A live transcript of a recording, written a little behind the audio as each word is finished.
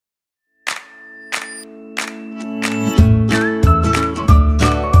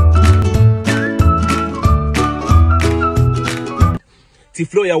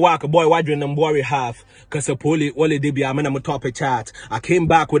Teephlow ya walk, boy, why do you worry half? Cause a poly, all the day, I'm on top of chat. I came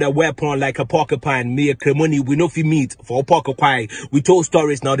back with a weapon like a porcupine. Me a cremoni, we know fi meet for a porcupine. We told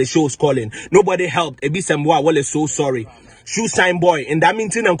stories, now the show's calling. Nobody helped, it be some well is so sorry. Shoe shine boy, and that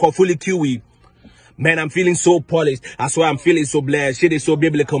means I'm fully QE. Man, I'm feeling so polished. That's why I'm feeling so blessed. Shit is so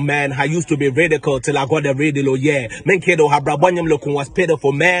biblical, man. I used to be radical till I got the radio, yeah. Man, kiddo, habrabanyam looking was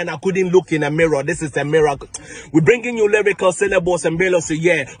pitiful, man. I couldn't look in a mirror. This is a miracle. We're bringing you lyrical syllables and bills, so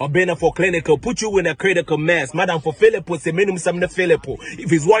yeah. Or being for clinical. Put you in a critical mess. Madam, for Filippo, say minimum some the Filippo.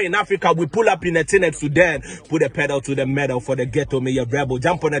 If it's war in Africa, we pull up in a tin at Sudan. Put a pedal to the metal for the ghetto, me a rebel.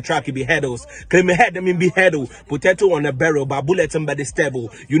 Jump on the track, it be headles. Claim me head, them in be headle. Potato on the barrel, but bullet by the stable.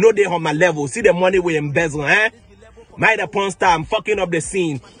 You know they on my level. See the money we embezzle, eh? Might upon star, I'm fucking up the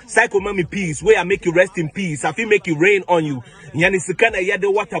scene. Psycho mommy peace, where I make you rest in peace. I feel make you rain on you. Yanisukana ya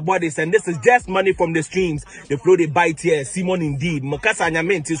the water bodies, and this is just money from the streams. The flow they bite here, Simon indeed. Makasa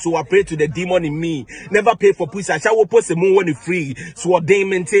anyamenti, so I pray to the demon in me. Never pay for pussy, I shall post a moon when free. So a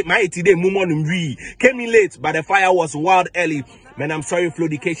demon take my today moon in re. Came in late, but the fire was wild early. Man, I'm sorry, Flo,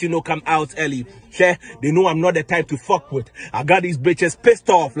 the case you know come out early. Share, they know I'm not the type to fuck with. I got these bitches pissed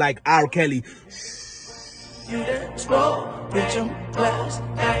off like R. Kelly. You that scroll, bitch, I'm glass,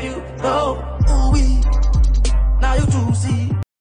 now you know, ooh-wee, now you do see.